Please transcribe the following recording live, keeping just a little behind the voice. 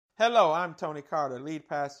Hello, I'm Tony Carter, lead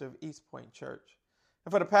pastor of East Point Church.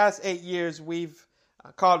 And for the past 8 years, we've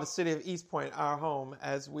called the city of East Point our home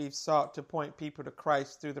as we've sought to point people to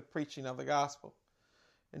Christ through the preaching of the gospel.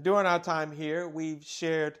 And during our time here, we've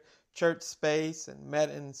shared church space and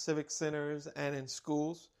met in civic centers and in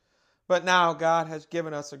schools. But now God has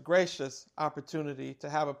given us a gracious opportunity to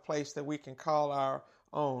have a place that we can call our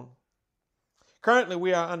own. Currently,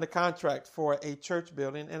 we are under contract for a church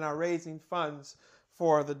building and are raising funds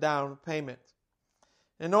for the down payment.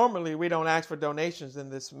 And normally we don't ask for donations in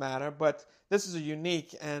this matter, but this is a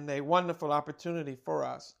unique and a wonderful opportunity for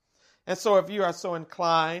us. And so if you are so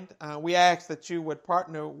inclined, we ask that you would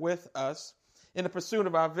partner with us in the pursuit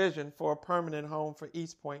of our vision for a permanent home for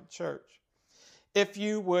East Point Church. If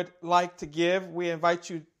you would like to give, we invite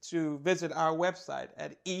you to visit our website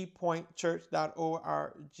at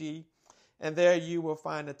epointchurch.org. And there you will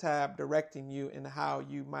find a tab directing you in how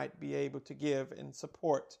you might be able to give in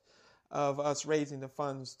support of us raising the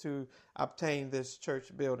funds to obtain this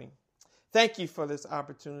church building. Thank you for this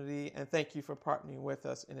opportunity, and thank you for partnering with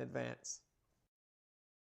us in advance.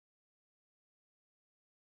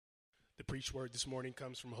 The preached word this morning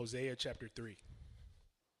comes from Hosea chapter 3.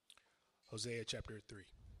 Hosea chapter 3.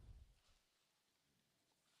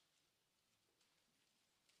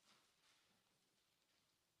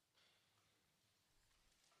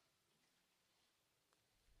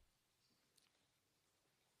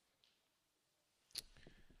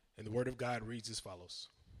 And the word of God reads as follows.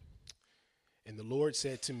 And the Lord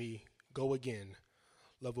said to me, Go again,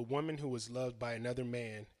 love a woman who is loved by another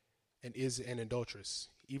man and is an adulteress,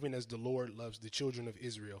 even as the Lord loves the children of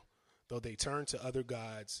Israel, though they turn to other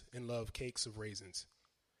gods and love cakes of raisins.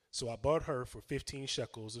 So I bought her for 15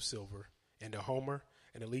 shekels of silver, and a homer,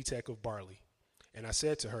 and a letek of barley. And I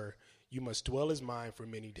said to her, You must dwell as mine for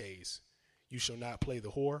many days. You shall not play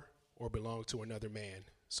the whore or belong to another man,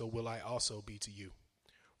 so will I also be to you.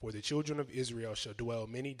 For the children of Israel shall dwell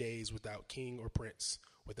many days without king or prince,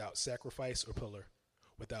 without sacrifice or pillar,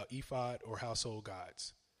 without ephod or household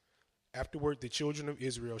gods. Afterward the children of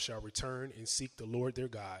Israel shall return and seek the Lord their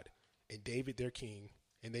God, and David their king,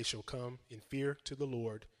 and they shall come in fear to the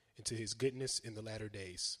Lord and to his goodness in the latter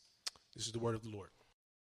days. This is the word of the Lord.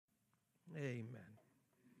 Amen.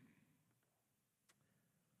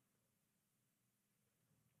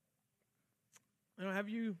 Have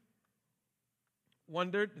you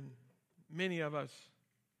wondered, and many of us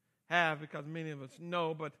have because many of us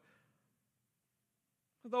know, but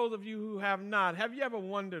for those of you who have not, have you ever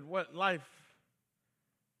wondered what life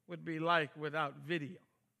would be like without video?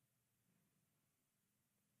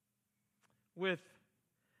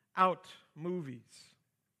 Without movies?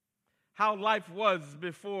 How life was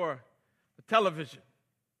before the television,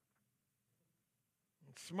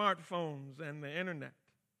 smartphones, and the internet?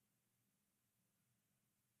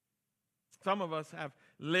 Some of us have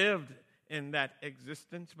lived in that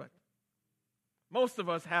existence, but most of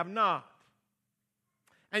us have not.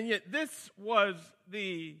 And yet this was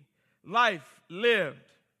the life lived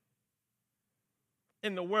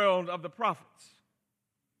in the world of the prophets.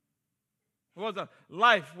 It was a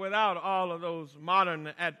life without all of those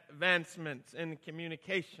modern advancements in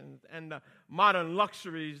communications and the modern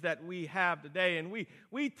luxuries that we have today. And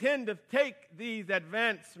we tend to take these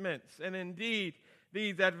advancements and indeed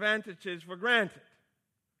these advantages for granted.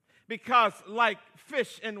 Because like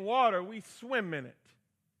fish in water, we swim in it.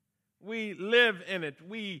 We live in it.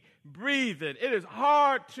 We breathe it. It is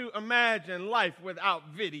hard to imagine life without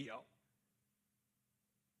video.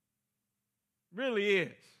 Really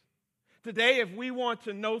is. Today, if we want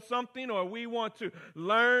to know something or we want to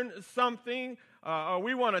learn something or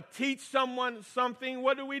we want to teach someone something,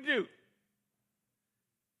 what do?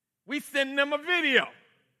 We send them a video.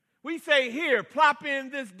 We say, here, plop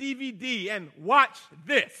in this DVD and watch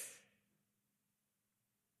this.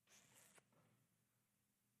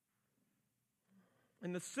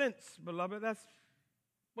 In the sense, beloved, that's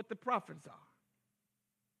what the prophets are.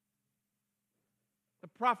 The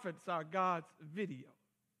prophets are God's video.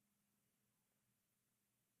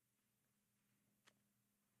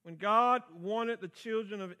 When God wanted the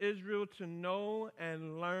children of Israel to know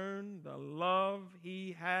and learn the love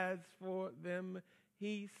he has for them,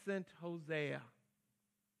 he sent Hosea.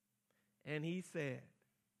 And he said,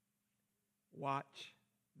 watch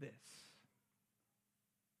this.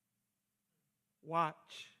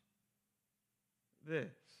 Watch this.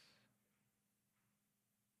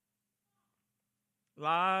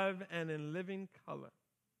 Live and in living color.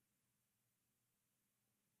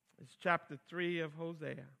 It's chapter 3 of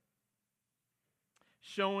Hosea,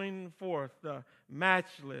 showing forth the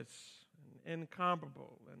matchless, and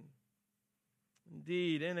incomparable, and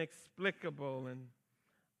indeed inexplicable and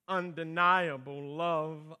undeniable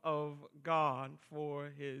love of God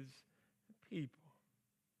for his people.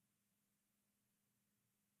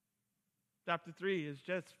 Chapter 3 is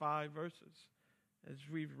just 5 verses, as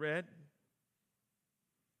we've read.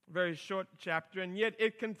 Very short chapter, and yet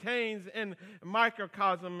it contains in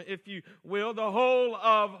microcosm, if you will, the whole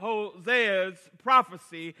of Hosea's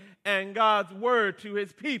prophecy and God's word to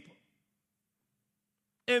his people.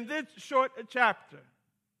 In this short chapter,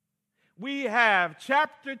 we have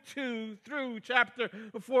chapter 2 through chapter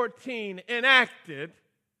 14 enacted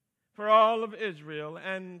for all of Israel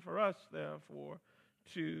and for us, therefore,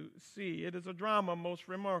 to see. It is a drama most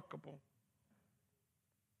remarkable.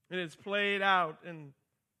 It is played out in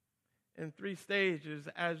 3 stages,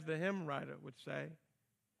 as the hymn writer would say: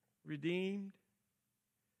 redeemed,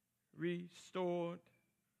 restored,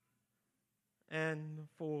 and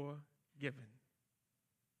forgiven.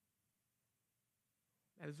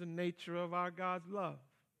 That is the nature of our God's love.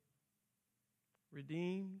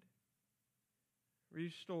 Redeemed,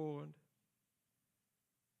 restored,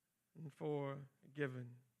 and forgiven.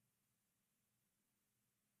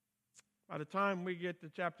 By the time we get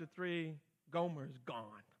to chapter 3, Gomer's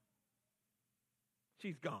gone.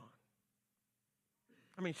 She's gone.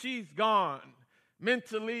 I mean, she's gone.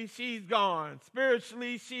 Mentally, she's gone.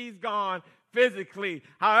 Spiritually, she's gone. Physically,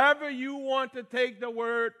 however you want to take the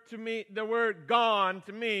word gone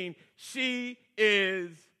to mean, she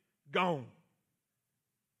is gone.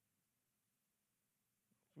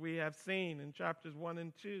 We have seen in chapters 1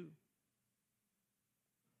 and 2,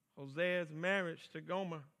 Hosea's marriage to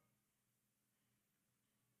Gomer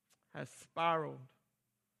has spiraled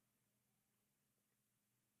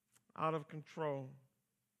out of control.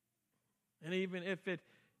 And even if it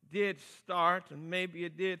did start, and maybe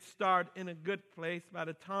it did start in a good place, by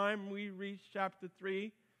the time we reach chapter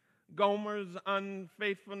 3, Gomer's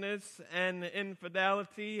unfaithfulness and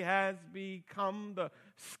infidelity has become the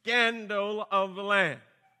scandal of the land.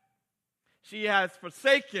 She has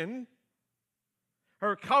forsaken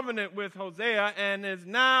her covenant with Hosea and is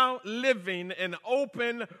now living in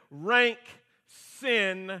open, rank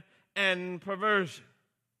sin and perversion.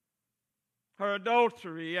 Her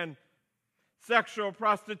adultery and sexual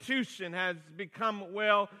prostitution has become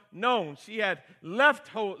well known. She had left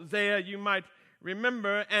Hosea, you might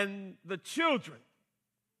remember, and the children.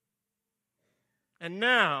 And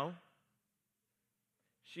now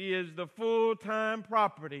she is the full-time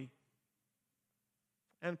property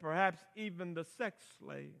and perhaps even the sex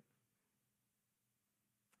slave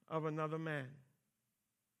of another man.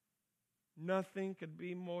 Nothing could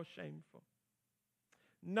be more shameful.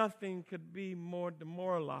 Nothing could be more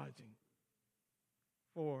demoralizing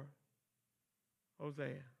for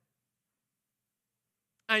Hosea.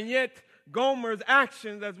 And yet, Gomer's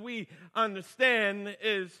actions, as we understand,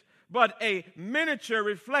 is but a miniature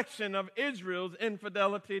reflection of Israel's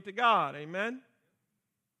infidelity to God. Amen?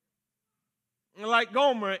 Like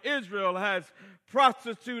Gomer, Israel has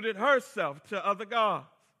prostituted herself to other gods.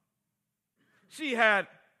 She had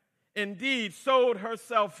indeed sold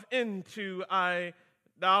herself into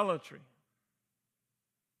idolatry.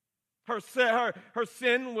 Her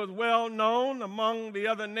sin was well known among the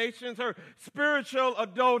other nations. Her spiritual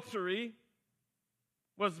adultery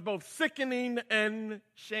was both sickening and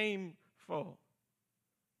shameful.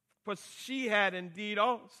 For she had indeed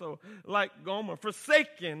also, like Gomer,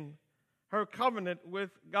 forsaken her covenant with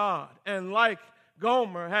God, and like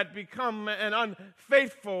Gomer, had become an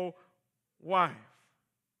unfaithful wife.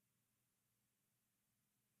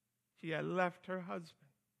 She had left her husband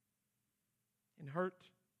in hurt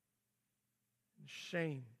and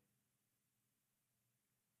shame.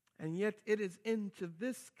 And yet it is into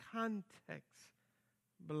this context,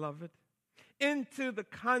 beloved, into the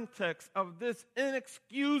context of this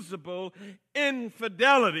inexcusable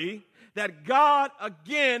infidelity that God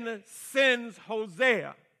again sends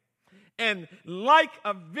Hosea. And like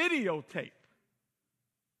a videotape,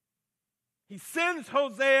 he sends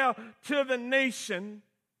Hosea to the nation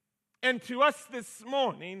and to us this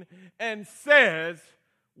morning and says,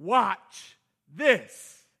 watch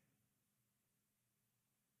this.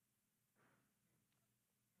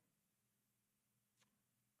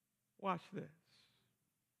 Watch this.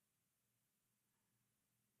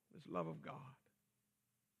 This love of God.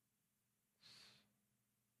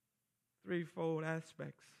 Threefold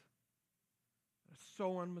aspects are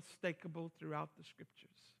so unmistakable throughout the scriptures,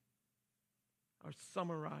 are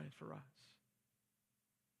summarized for us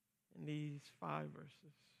in these 5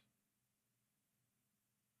 verses.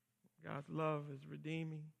 God's love is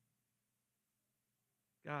redeeming.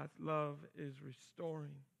 God's love is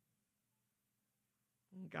restoring.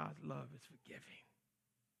 And God's love is forgiving.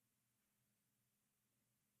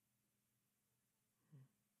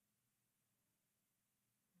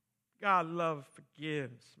 God love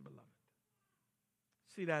forgives, beloved.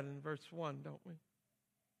 See that in verse 1, don't we?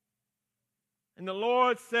 And the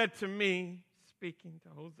Lord said to me, speaking to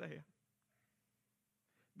Hosea,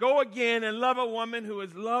 go again and love a woman who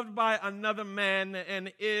is loved by another man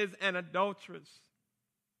and is an adulteress.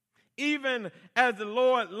 Even as the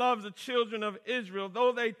Lord loves the children of Israel,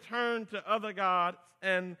 though they turn to other gods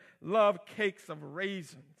and love cakes of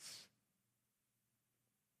raisins.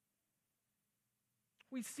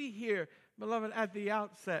 We see here, beloved, at the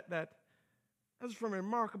outset that there's some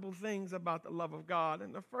remarkable things about the love of God.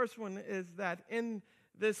 And the first one is that in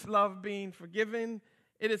this love being forgiven,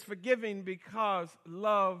 it is forgiving because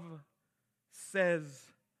love says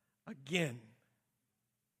again.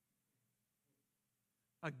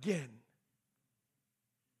 Again.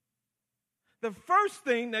 The first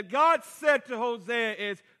thing that God said to Hosea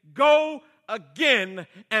is, go again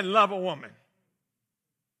and love a woman.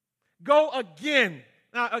 Go again.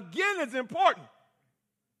 Now, again is important.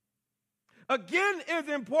 Again is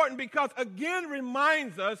important because again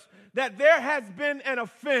reminds us that there has been an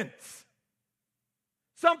offense.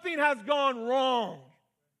 Something has gone wrong.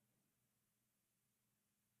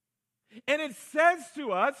 And it says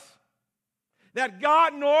to us that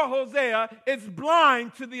God nor Hosea is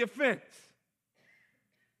blind to the offense.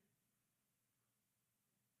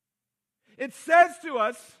 It says to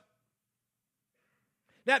us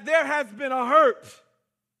that there has been a hurt,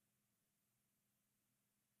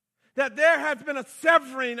 that there has been a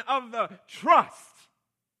severing of the trust.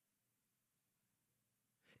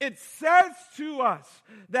 It says to us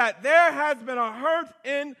that there has been a hurt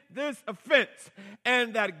in this offense,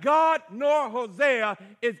 and that God nor Hosea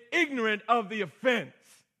is ignorant of the offense.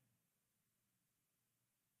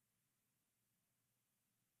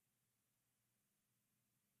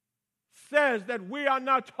 Says that we are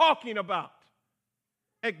not talking about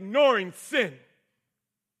ignoring sin.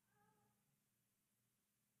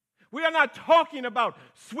 We are not talking about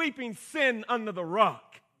sweeping sin under the rug.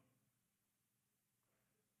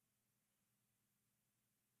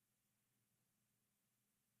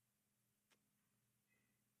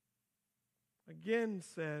 Again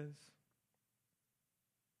says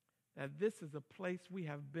that this is a place we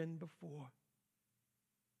have been before.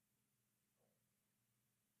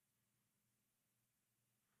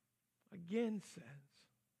 Again says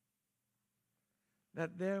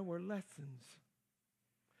that there were lessons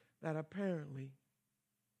that apparently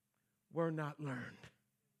were not learned.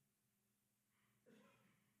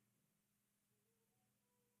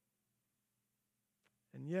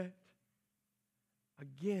 And yet,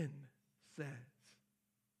 again says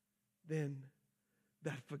then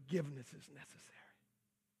that forgiveness is necessary.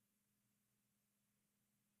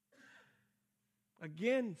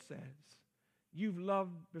 Again says, you've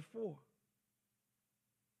loved before.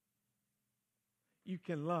 You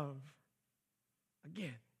can love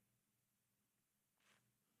again.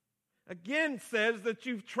 Again says that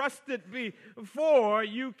you've trusted before,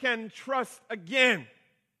 you can trust again.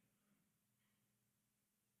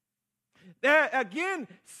 There again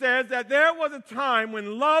says that there was a time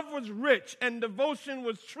when love was rich and devotion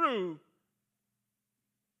was true.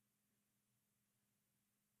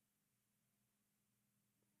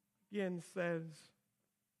 Again says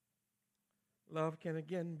love can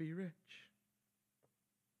again be rich.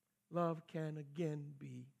 Love can again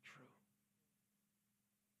be true.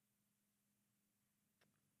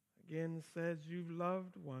 Again says you've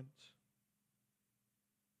loved once.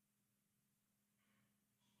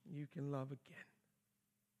 You can love again.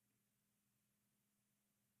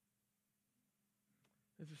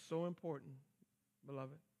 This is so important,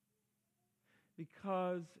 beloved,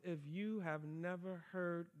 because if you have never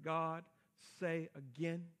heard God say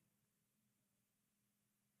again,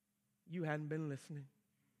 you hadn't been listening.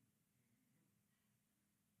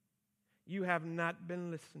 You have not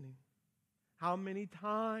been listening. How many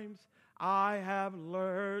times I have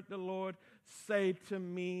heard the Lord say to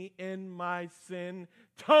me in my sin,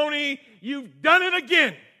 Tony, you've done it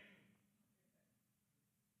again.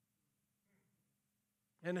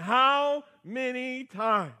 And how many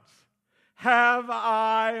times have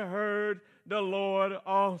I heard the Lord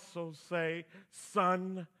also say,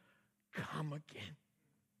 son, come again.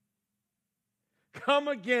 Come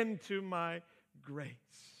again to my grace.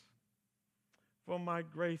 For my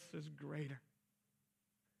grace is greater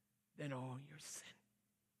than all your sin.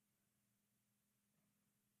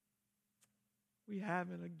 We have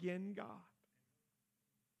it again, God.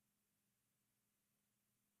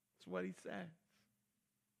 That's what he says.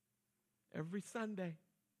 Every Sunday,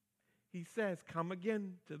 he says, come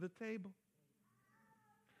again to the table.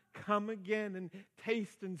 come again and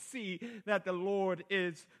taste and see that the Lord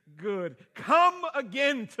is good. Come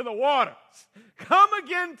again to the waters. Come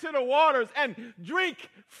again to the waters and drink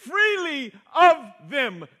freely of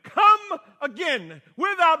them. Come again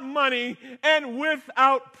without money and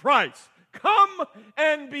without price. Come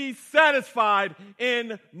and be satisfied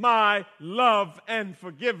in my love and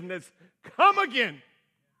forgiveness. Come again.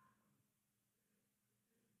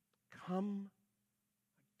 Come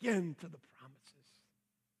again to the promises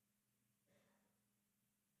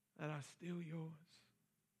that are still yours.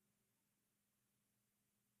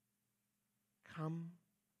 Come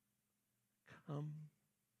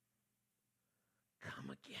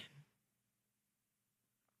again.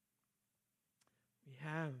 We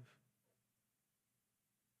have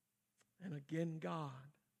an again God,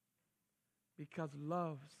 because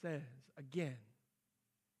love says again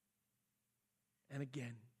and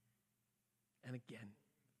again and again.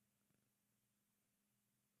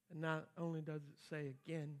 And not only does it say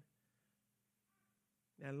again,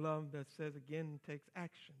 that love that says again takes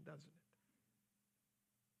action, doesn't it?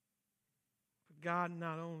 For God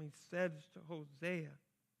not only says to Hosea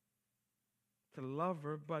to love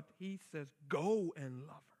her, but he says, go and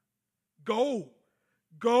love her. Go,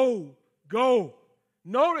 go, go.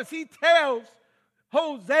 Notice he tells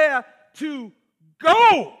Hosea to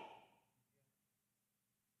go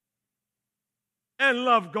and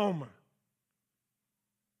love Gomer.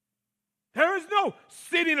 There is no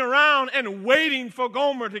sitting around and waiting for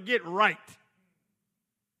Gomer to get right.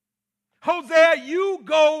 Hosea, you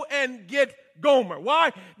go and get Gomer.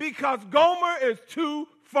 Why? Because Gomer is too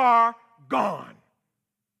far gone.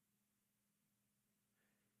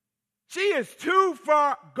 She is too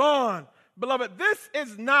far gone. Beloved, this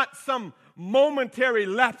is not some momentary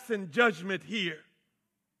lapse in judgment here.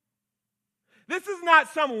 This is not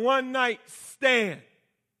some one-night stand.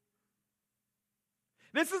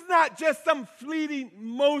 This is not just some fleeting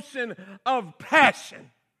motion of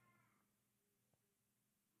passion.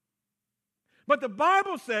 But the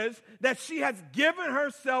Bible says that she has given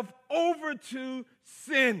herself over to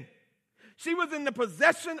sin. She was in the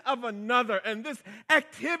possession of another, and this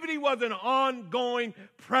activity was an ongoing,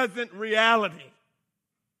 present reality.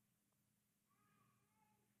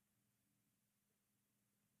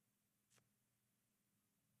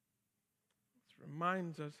 This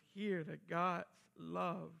reminds us here that God's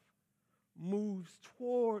love moves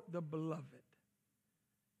toward the beloved.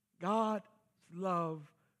 God's love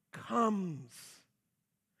comes.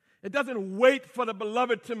 It doesn't wait for the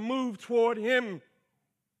beloved to move toward him.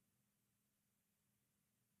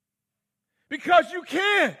 Because you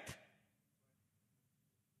can't.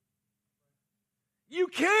 You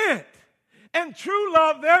can't. And true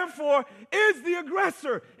love, therefore, is the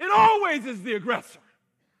aggressor. It always is the aggressor.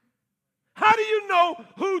 How do you know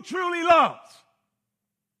who truly loves?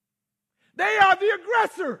 They are the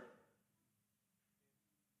aggressor.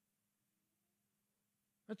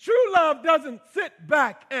 A true love doesn't sit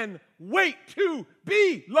back and wait to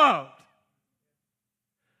be loved.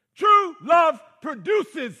 True love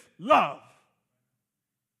produces love.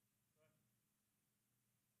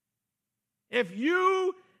 If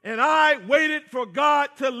you and I waited for God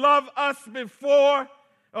to love us before,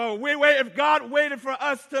 if God waited for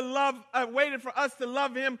us to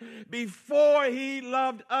love Him before He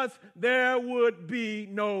loved us, there would be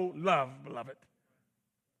no love, beloved.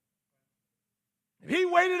 If He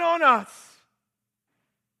waited on us,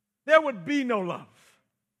 there would be no love.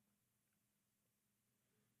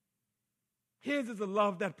 His is a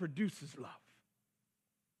love that produces love.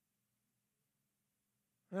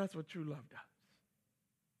 And that's what true love does.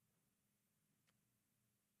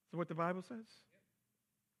 So what the Bible says?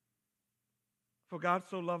 For God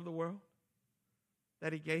so loved the world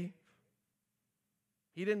that He gave.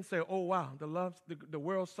 He didn't say, oh wow, the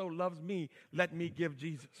world so loves me, let me give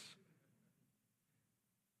Jesus.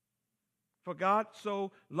 For God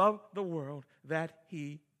so loved the world that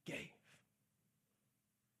He gave.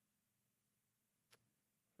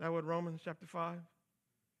 Is that what Romans chapter 5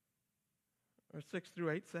 or 6 through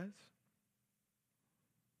 8 says?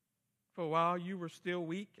 For while you were still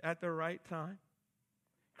weak at the right time,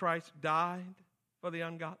 Christ died for the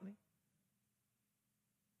ungodly.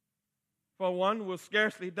 For one will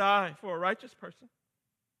scarcely die for a righteous person,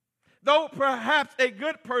 though perhaps a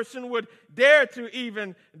good person would dare to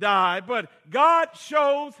even die. But God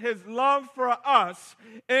shows His love for us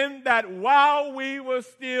in that while we were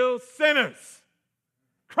still sinners,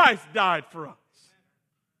 Christ died for us.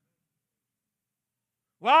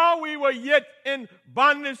 While we were yet in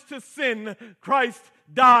bondage to sin, Christ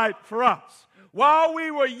died for us. While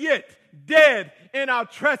we were yet dead in our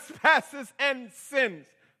trespasses and sins,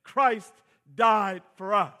 Christ died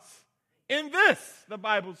for us. In this, the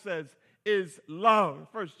Bible says, is love.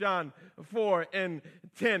 1 John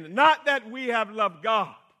 4:10. Not that we have loved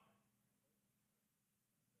God,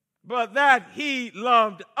 but that he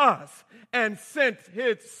loved us and sent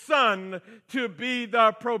his Son to be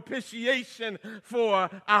the propitiation for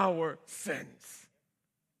our sins.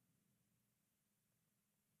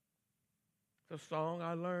 It's a song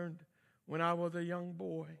I learned when I was a young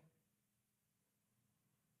boy,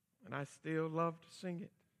 and I still love to sing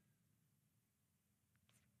it.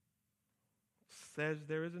 It says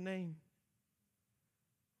there is a name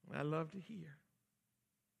I love to hear,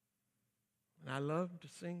 and I love to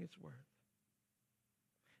sing its words.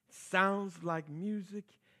 It sounds like music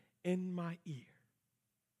in my ear.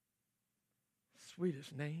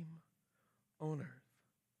 Sweetest name on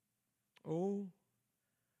earth. Oh,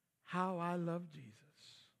 how I love Jesus.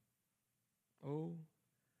 Oh,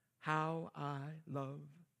 how I love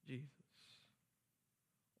Jesus.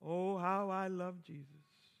 Oh, how I love Jesus,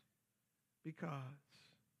 because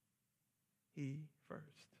he first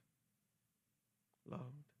loved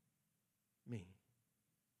me.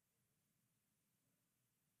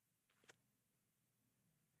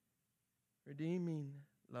 Redeeming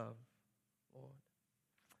love, Lord,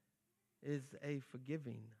 is a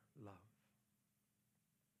forgiving love.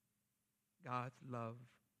 God's love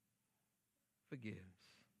forgives.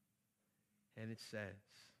 And it says,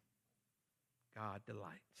 God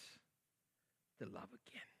delights to love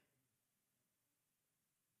again.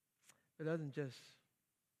 It doesn't just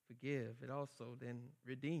forgive, it also then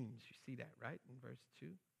redeems. You see that, right, in verse 2?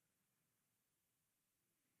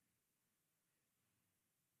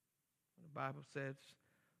 The Bible says,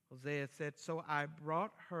 Hosea said, so I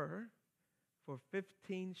brought her for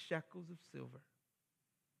 15 shekels of silver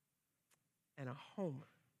and a homer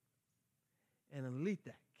and a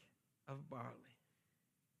lethek of barley.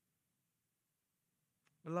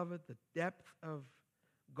 Beloved, the depth of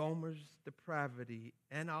Gomer's depravity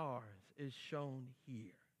and ours is shown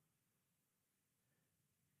here.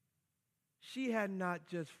 She had not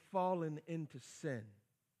just fallen into sin.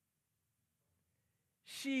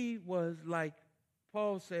 She was, like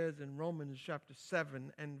Paul says in Romans chapter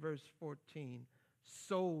 7 and verse 14,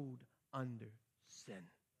 sold under sin.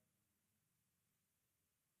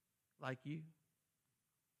 Like you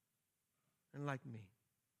and like me.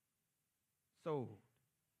 Sold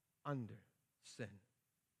under sin.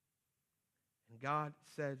 And God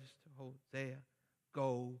says to Hosea,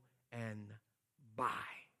 go and buy.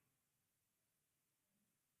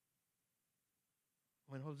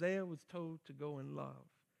 When Hosea was told to go and love,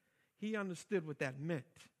 he understood what that meant.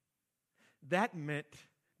 That meant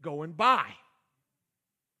go and buy.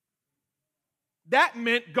 That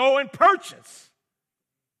meant go and purchase.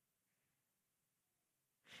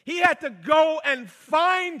 He had to go and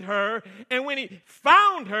find her, and when he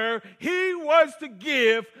found her, he was to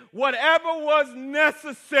give whatever was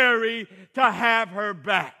necessary to have her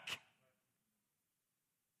back.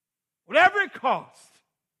 Whatever it cost,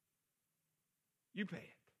 you pay it.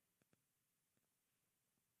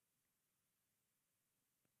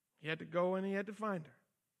 He had to go and he had to find her.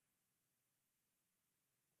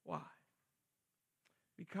 Why?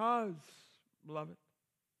 Because, beloved,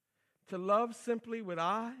 to love simply with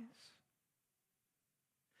eyes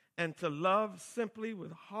and to love simply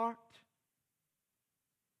with heart,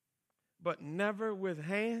 but never with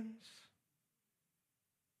hands,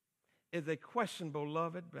 is a questionable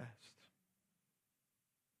love at best.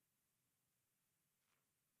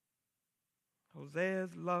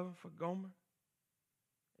 Hosea's love for Gomer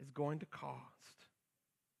is going to cost,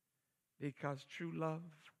 because true love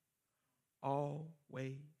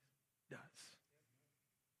always does.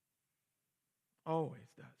 Always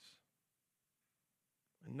does.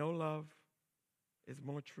 And no love is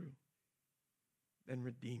more true than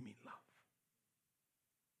redeeming love.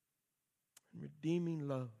 And redeeming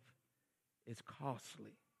love is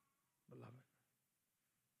costly, beloved.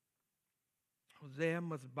 Hosea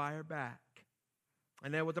must buy her back.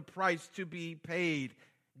 And there was a price to be paid.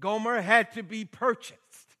 Gomer had to be purchased.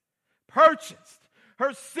 Purchased.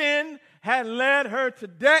 Her sin had led her to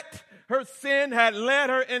debt. Her sin had led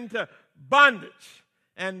her into bondage.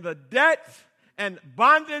 And the debt and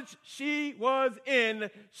bondage she was in,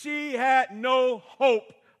 she had no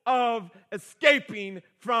hope of escaping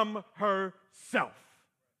from herself.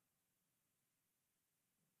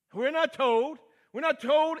 We're not told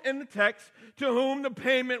in the text to whom the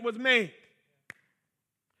payment was made.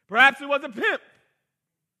 Perhaps it was a pimp.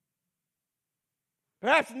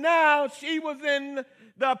 Perhaps now she was in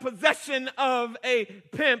the possession of a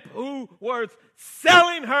pimp who was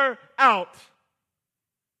selling her out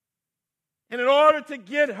And in order to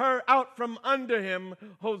get her out from under him,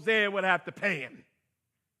 Hosea would have to pay him.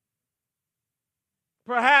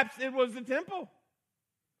 Perhaps it was the temple.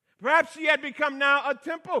 Perhaps she had become now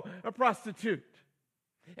a prostitute.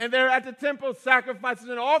 And there at the temple, sacrifices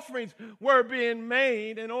and offerings were being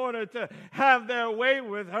made in order to have their way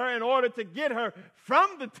with her. In order to get her from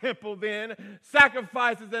the temple, then,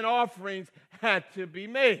 sacrifices and offerings had to be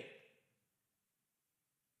made.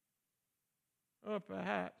 Or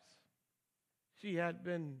perhaps she had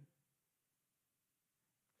been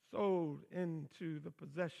sold into the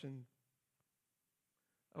possession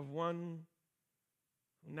of one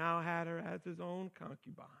who now had her as his own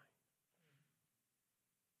concubine.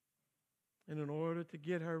 And in order to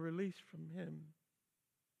get her released from him,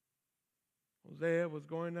 Hosea was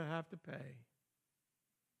going to have to pay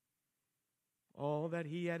all that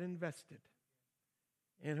he had invested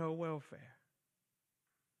in her welfare,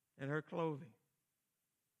 in her clothing,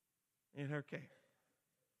 in her care.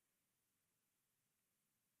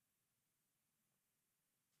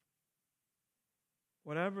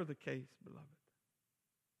 Whatever the case, beloved,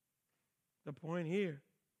 the point here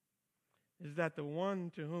is that the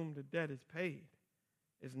one to whom the debt is paid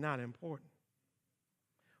is not important.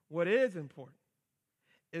 What is important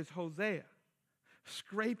is Hosea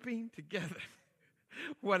scraping together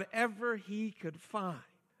whatever he could find.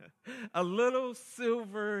 A little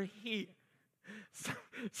silver here,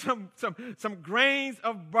 some grains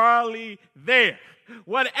of barley there.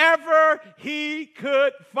 Whatever he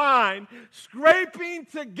could find, scraping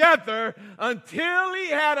together until he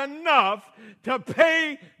had enough to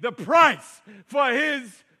pay the price for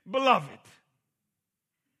his beloved.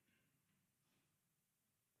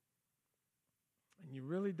 And you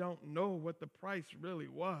really don't know what the price really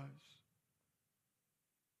was.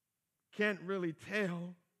 Can't really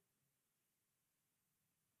tell.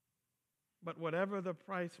 But whatever the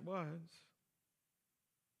price was,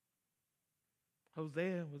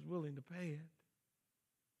 Hosea was willing to pay it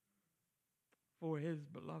for his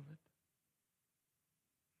beloved.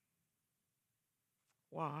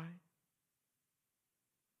 Why?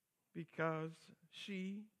 Because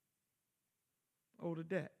she owed a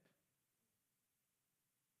debt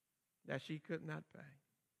that she could not pay.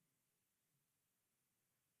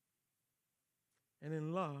 And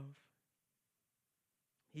in love,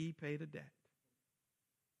 he paid a debt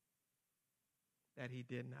that he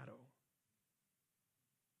did not owe.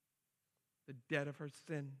 The debt of her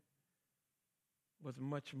sin was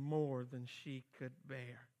much more than she could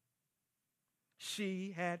bear.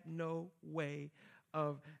 She had no way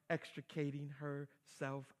of extricating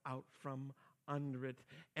herself out from under it.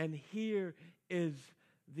 And here is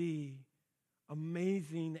the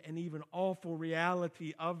amazing and even awful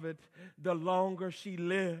reality of it. The longer she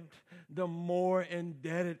lived, the more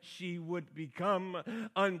indebted she would become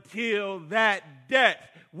until that debt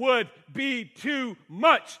would be too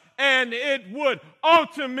much and it would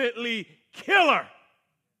ultimately kill her.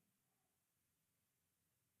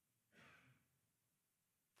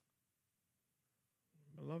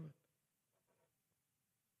 Beloved,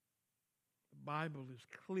 the Bible is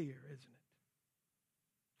clear, isn't it?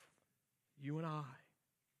 You and I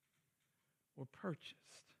were purchased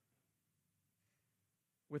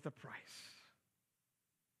with a price.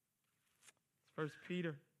 1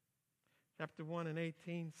 Peter chapter 1 and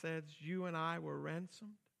 18 says, you and I were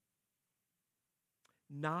ransomed,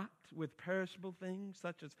 not with perishable things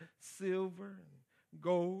such as silver and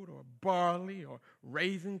gold or barley or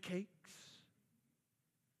raisin cakes,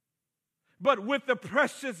 but with the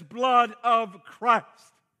precious blood of Christ,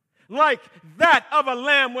 like that of a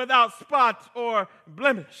lamb without spot or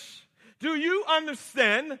blemish. Do you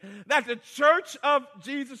understand that the church of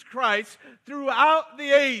Jesus Christ throughout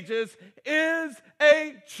the ages is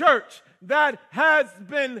a church that has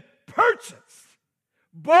been purchased,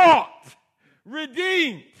 bought,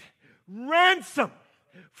 redeemed, ransomed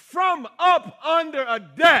from up under a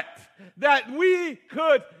debt that we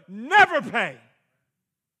could never pay?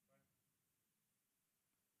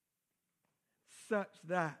 Such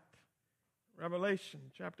that Revelation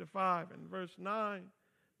chapter 5 and verse 9,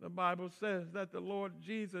 the Bible says that the Lord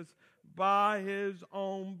Jesus, by his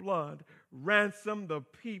own blood, ransomed the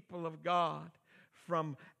people of God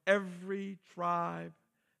from every tribe,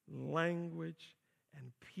 language,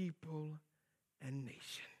 and people and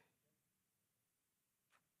nation.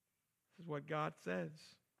 This is what God says.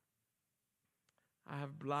 I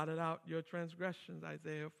have blotted out your transgressions,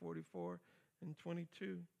 Isaiah 44 and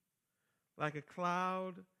 22. Like a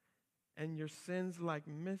cloud and your sins like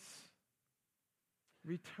mist.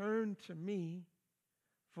 Return to me,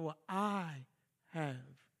 for I have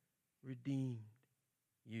redeemed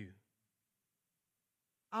you.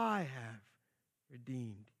 I have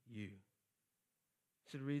redeemed you.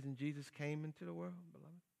 It's the reason Jesus came into the world,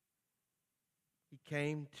 beloved. He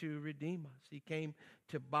came to redeem us. He came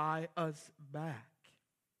to buy us back.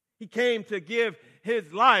 He came to give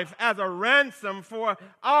his life as a ransom for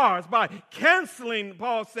ours by canceling,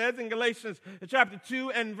 Paul says in Galatians chapter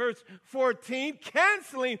 2 and verse 14,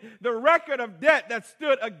 canceling the record of debt that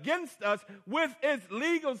stood against us with its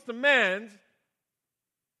legal demands,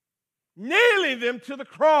 nailing them to the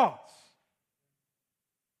cross.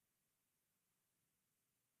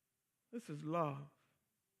 This is love.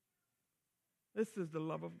 This is the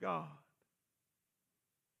love of God.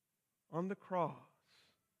 On the cross,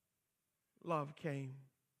 love came.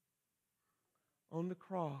 On the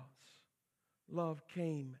cross, love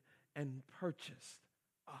came and purchased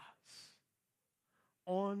us.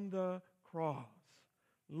 On the cross,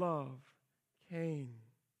 love came.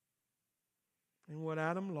 And what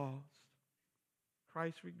Adam lost,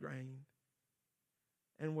 Christ regained.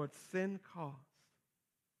 And what sin cost,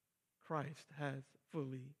 Christ has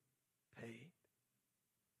fully paid.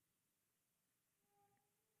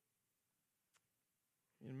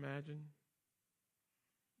 Can you imagine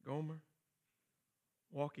Gomer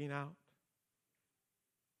walking out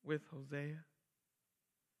with Hosea and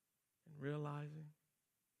realizing,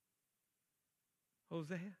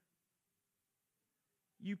 Hosea,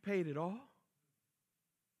 you paid it all?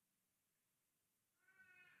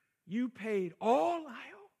 You paid all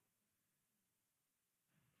I owe?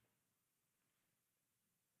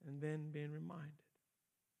 And then being reminded,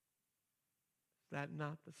 is that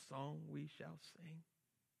not the song we shall sing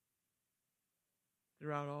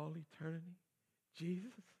throughout all eternity?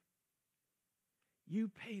 Jesus, you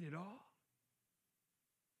paid it all.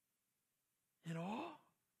 And all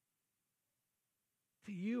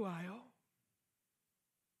to you I owe.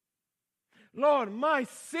 Lord, my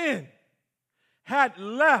sin had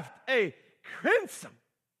left a crimson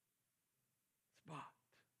spot.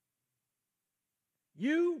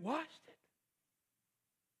 You washed it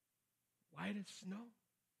white as snow.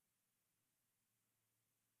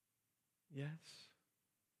 Yes,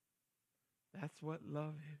 that's what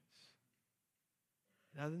love is.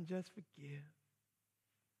 It doesn't just forgive,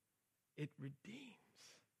 it redeems.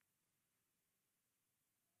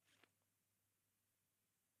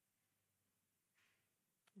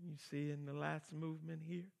 You see in the last movement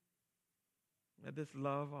here that this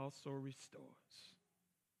love also restores.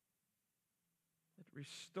 It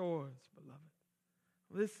restores, beloved.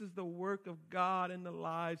 This is the work of God in the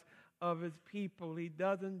lives of his people. He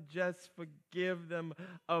doesn't just forgive them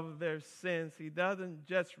of their sins. He doesn't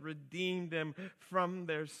just redeem them from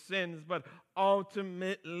their sins, but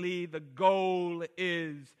ultimately the goal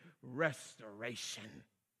is restoration.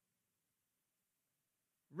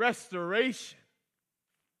 Restoration.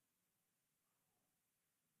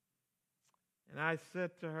 And I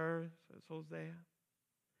said to her, says Hosea,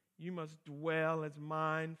 you must dwell as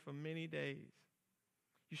mine for many days.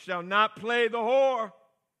 You shall not play the whore,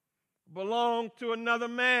 belong to another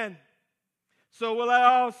man. So will I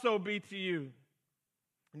also be to you.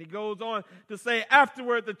 And he goes on to say,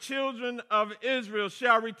 afterward the children of Israel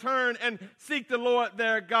shall return and seek the Lord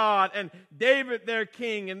their God and David their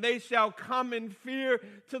king, and they shall come in fear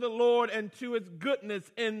to the Lord and to his goodness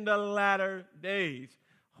in the latter days.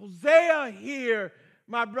 Hosea here,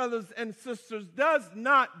 my brothers and sisters, does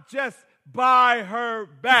not just buy her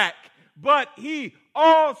back, but he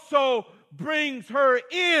also brings her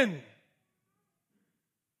in.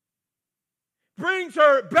 Brings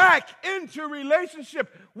her back into relationship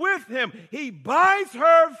with him. He buys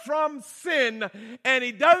her from sin, and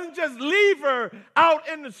he doesn't just leave her out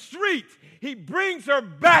in the street. He brings her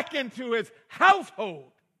back into his household.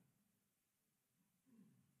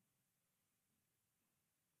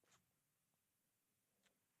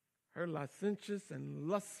 Her licentious and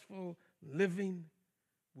lustful living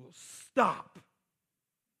will stop.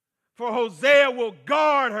 For Hosea will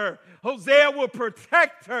guard her. Hosea will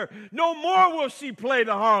protect her. No more will she play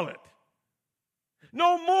the harlot.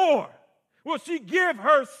 No more will she give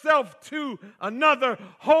herself to another.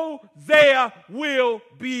 Hosea will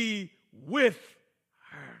be with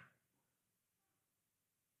her.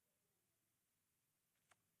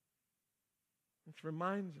 This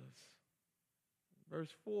reminds us,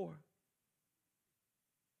 verse 4,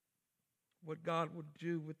 what God would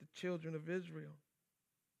do with the children of Israel.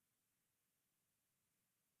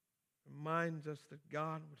 Reminds us that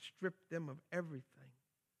God would strip them of everything,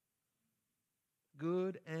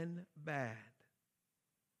 good and bad.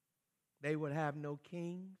 They would have no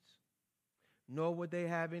kings, nor would they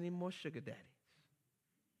have any more sugar daddies.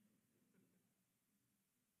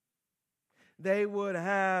 They would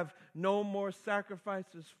have no more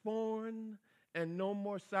sacrifices, foreign and no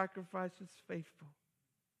more sacrifices faithful,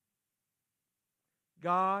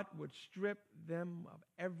 God would strip them of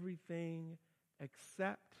everything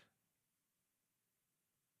except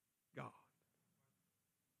God.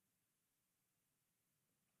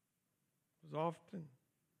 Because often,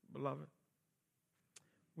 beloved,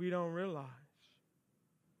 we don't realize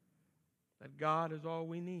that God is all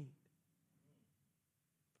we need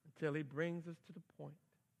until He brings us to the point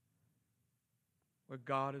where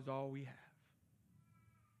God is all we have.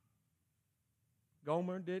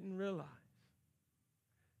 Gomer didn't realize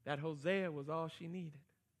that Hosea was all she needed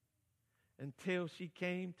until she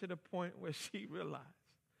came to the point where she realized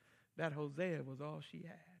that Hosea was all she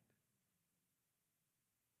had.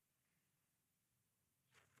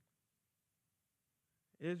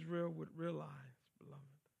 Israel would realize, beloved,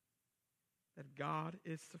 that God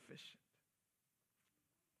is sufficient.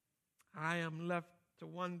 I am left to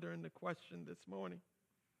wonder in the question this morning,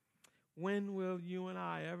 when will you and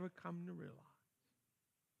I ever come to realize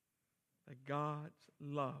that God's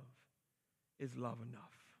love is love enough?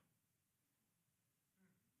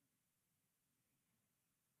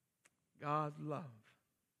 God's love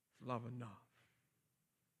is love enough.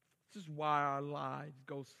 This is why our lives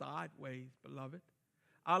go sideways, beloved.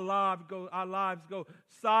 Our lives go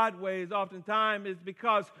sideways oftentimes is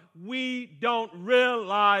because we don't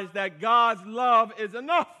realize that God's love is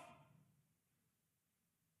enough.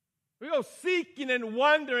 We go seeking and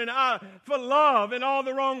wondering for love in all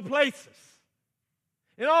the wrong places,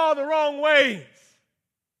 in all the wrong ways,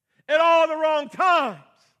 at all the wrong times.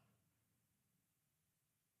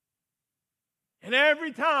 And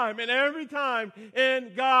every time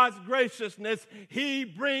in God's graciousness, He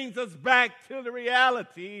brings us back to the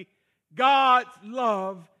reality God's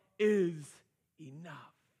love is enough.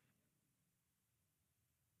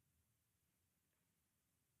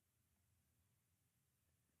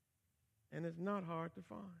 And it's not hard to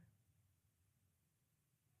find.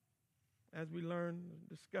 As we learn and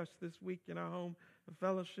discuss this week in our home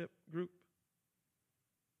fellowship group,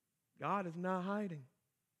 God is not hiding.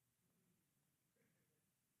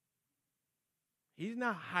 He's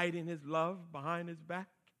not hiding His love behind His back.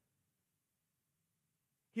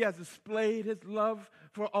 He has displayed His love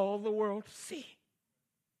for all the world to see.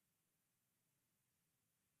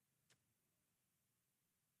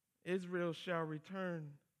 Israel shall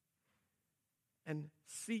return and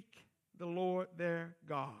seek the Lord their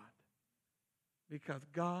God, because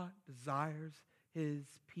God desires His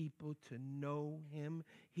people to know Him.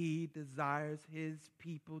 He desires His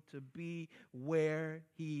people to be where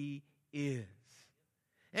He is.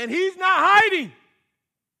 And He's not hiding.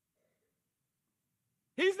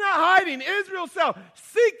 He's not hiding. Israel shall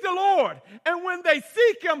seek the Lord. And when they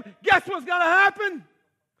seek Him, guess what's going to happen?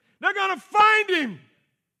 They're going to find Him.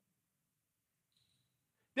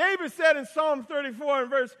 David said in Psalm 34 and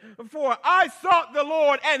verse 4, I sought the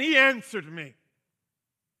Lord and He answered me.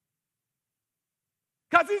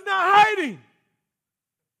 Because He's not hiding.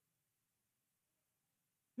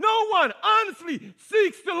 No one honestly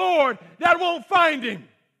seeks the Lord that won't find Him.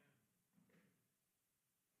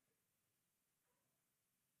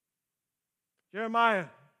 Jeremiah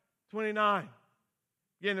 29,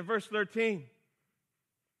 again in verse 13.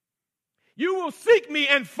 You will seek me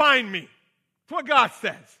and find me. That's what God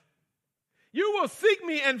says. You will seek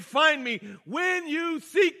me and find me when you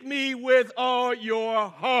seek me with all your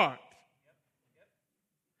heart.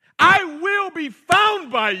 I will be found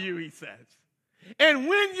by you, He says. And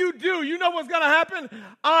when you do, you know what's going to happen?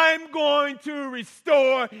 I'm going to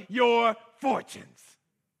restore your fortunes.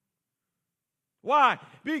 Why?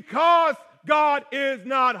 Because God is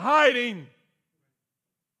not hiding.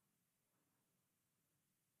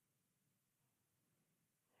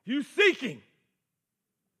 You seeking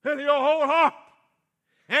with your whole heart,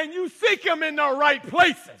 and you seek Him in the right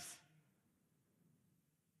places,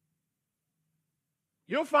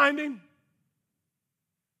 you'll find Him,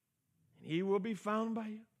 and He will be found by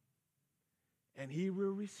you, and He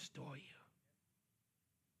will restore you.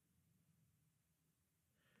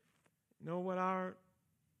 You know what our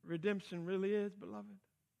redemption really is, beloved?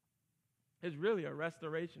 It's really a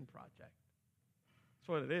restoration project. That's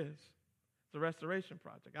what it is. It's a restoration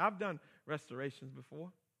project. I've done restorations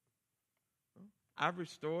before. I've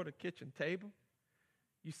restored a kitchen table.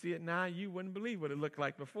 You see it now, you wouldn't believe what it looked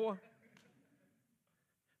like before.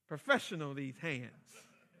 Professional, these hands.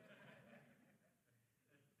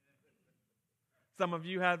 Some of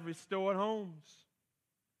you have restored homes.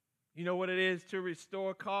 You know what it is to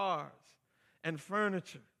restore cars and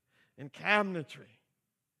furniture and cabinetry.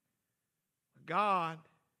 God,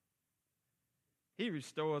 He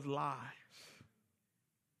restores lives.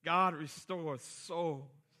 God restores souls.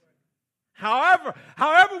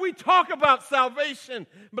 However we talk about salvation,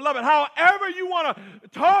 beloved, however you want to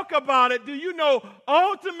talk about it, do you know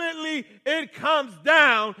ultimately it comes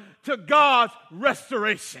down to God's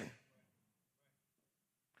restoration.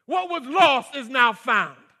 What was lost is now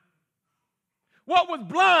found. What was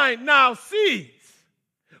blind now sees.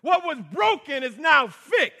 What was broken is now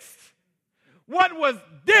fixed. What was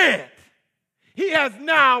dead, he has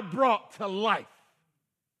now brought to life.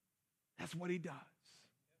 That's what he does.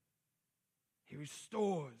 He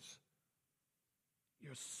restores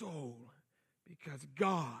your soul because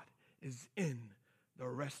God is in the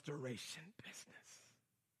restoration business.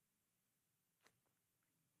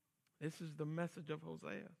 This is the message of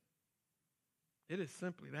Hosea. It is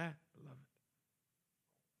simply that, beloved.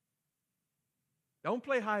 Don't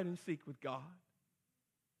play hide and seek with God.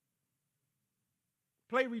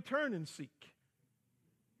 Play return and seek.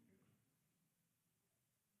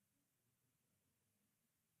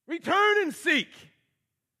 Return and seek.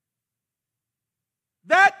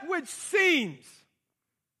 That which seems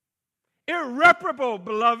irreparable,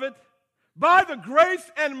 beloved, by the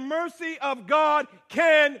grace and mercy of God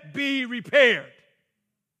can be repaired.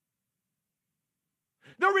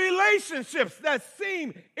 The relationships that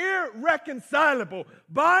seem irreconcilable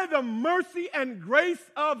by the mercy and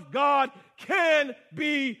grace of God can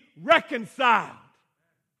be reconciled.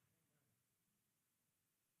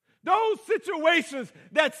 Those situations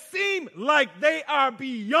that seem like they are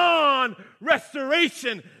beyond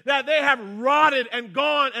restoration, that they have rotted and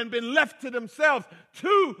gone and been left to themselves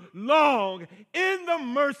too long, in the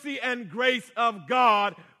mercy and grace of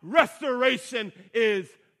God, restoration is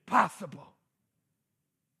possible.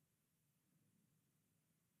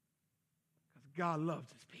 Because God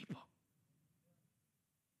loves his people.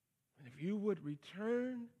 And if you would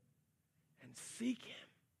return and seek him,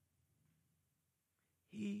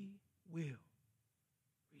 he will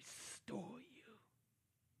restore you.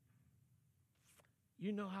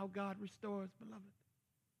 You know how God restores, beloved?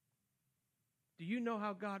 Do you know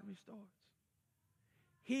how God restores?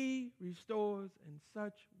 He restores in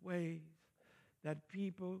such ways that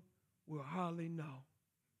people will hardly know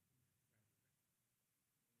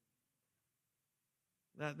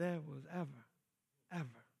that there was ever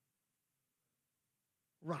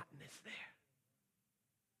rottenness there.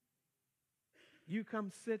 You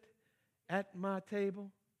come sit at my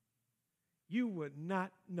table, you would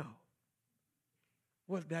not know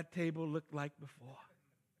what that table looked like before.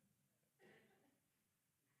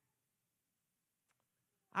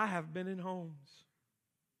 I have been in homes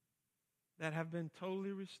that have been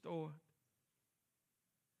totally restored,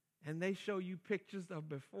 and they show you pictures of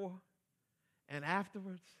before and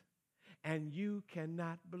afterwards, and you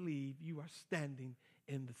cannot believe you are standing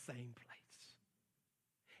in the same place.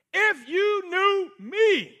 If you knew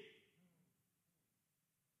me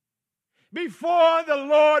before the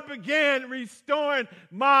Lord began restoring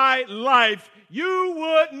my life, you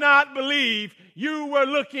would not believe you were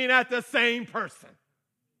looking at the same person.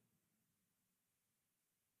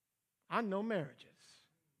 I know marriages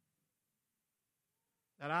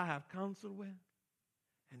that I have counseled with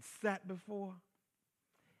and sat before,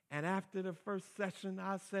 and after the first session,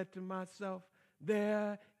 I said to myself,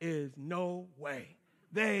 there is no way.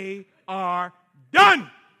 They are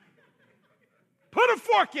done. Put a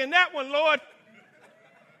fork in that one, Lord.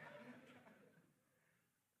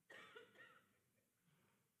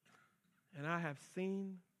 And I have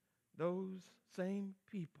seen those same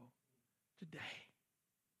people today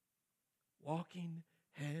walking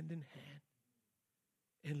hand in hand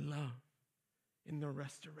in love in the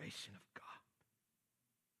restoration of God.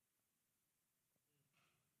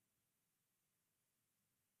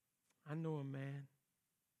 I know a man,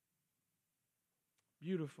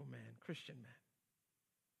 beautiful man, Christian man,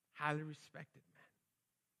 highly respected man.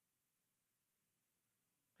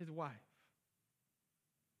 His wife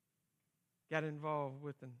got involved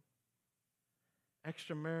with an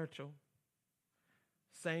extramarital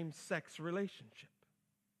same-sex relationship.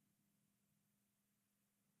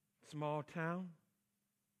 Small town,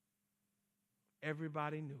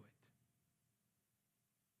 everybody knew it.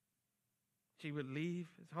 She would leave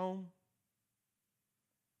his home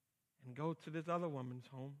and go to this other woman's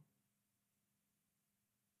home.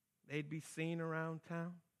 They'd be seen around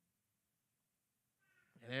town.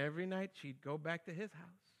 And every night she'd go back to his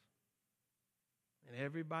house. And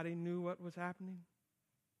everybody knew what was happening.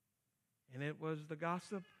 And it was the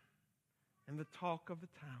gossip and the talk of the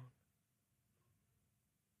town.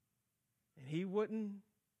 And he wouldn't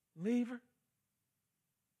leave her.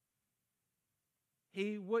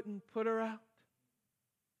 He wouldn't put her out.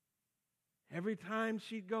 Every time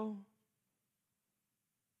she'd go,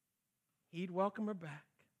 he'd welcome her back.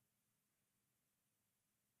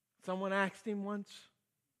 Someone asked him once,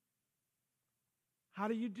 how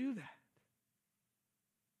do you do that?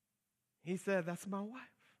 He said, that's my wife.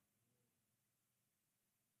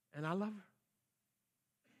 And I love her.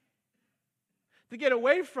 To get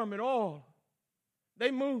away from it all,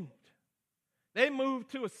 they moved. They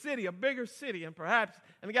moved to a city, a bigger city, and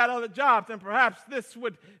they got other jobs, and perhaps this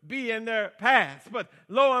would be in their past. But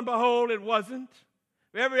lo and behold, it wasn't.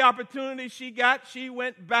 Every opportunity she got, she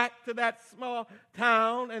went back to that small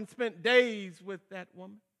town and spent days with that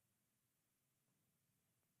woman.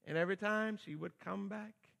 And every time she would come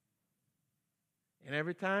back, and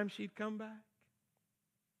every time she'd come back,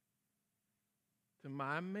 to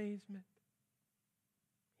my amazement,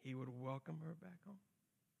 he would welcome her back home.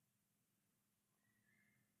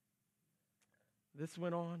 This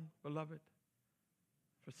went on, beloved,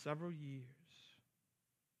 for several years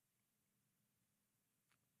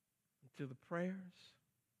until the prayers,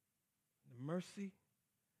 the mercy,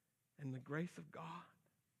 and the grace of God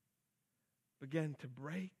began to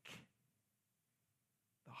break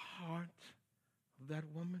the heart of that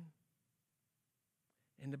woman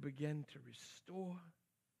and to begin to restore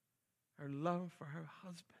her love for her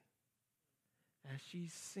husband as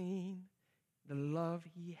she's seen the love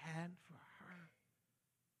he had for her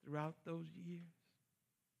throughout those years.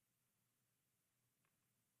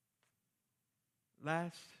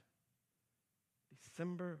 Last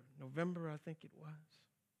December, November, I think it was,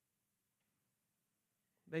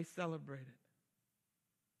 they celebrated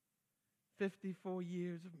 54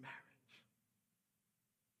 years of marriage.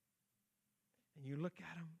 And you look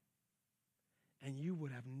at them, and you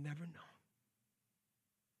would have never known.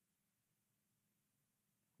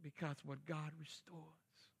 Because what God restores,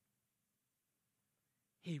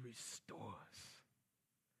 he restores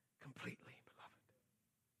completely, beloved.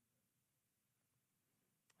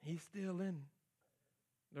 He's still in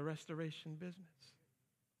the restoration business.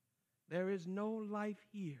 There is no life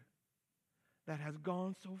here that has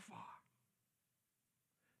gone so far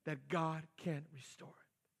that God can't restore it.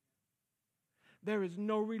 There is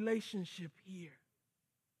no relationship here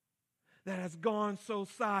that has gone so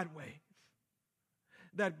sideways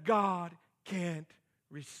that God can't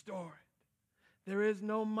restore it. There is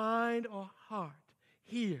no mind or heart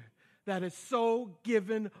here that is so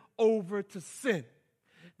given over to sin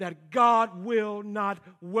that God will not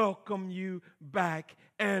welcome you back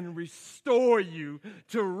and restore you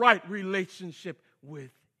to right relationship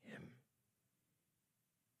with him.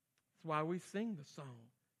 That's why we sing the song,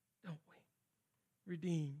 don't we?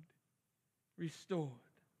 Redeemed, restored,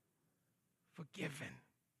 forgiven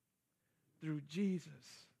through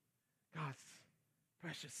Jesus, God's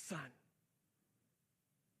precious Son.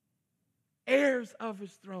 Heirs of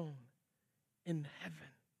his throne in heaven.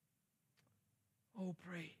 Oh,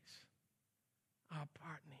 praise our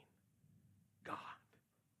pardoning God.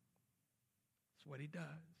 That's what he does.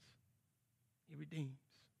 He redeems.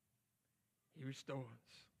 He restores.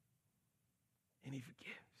 And he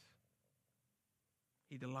forgives.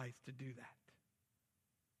 He delights to do that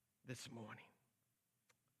this morning.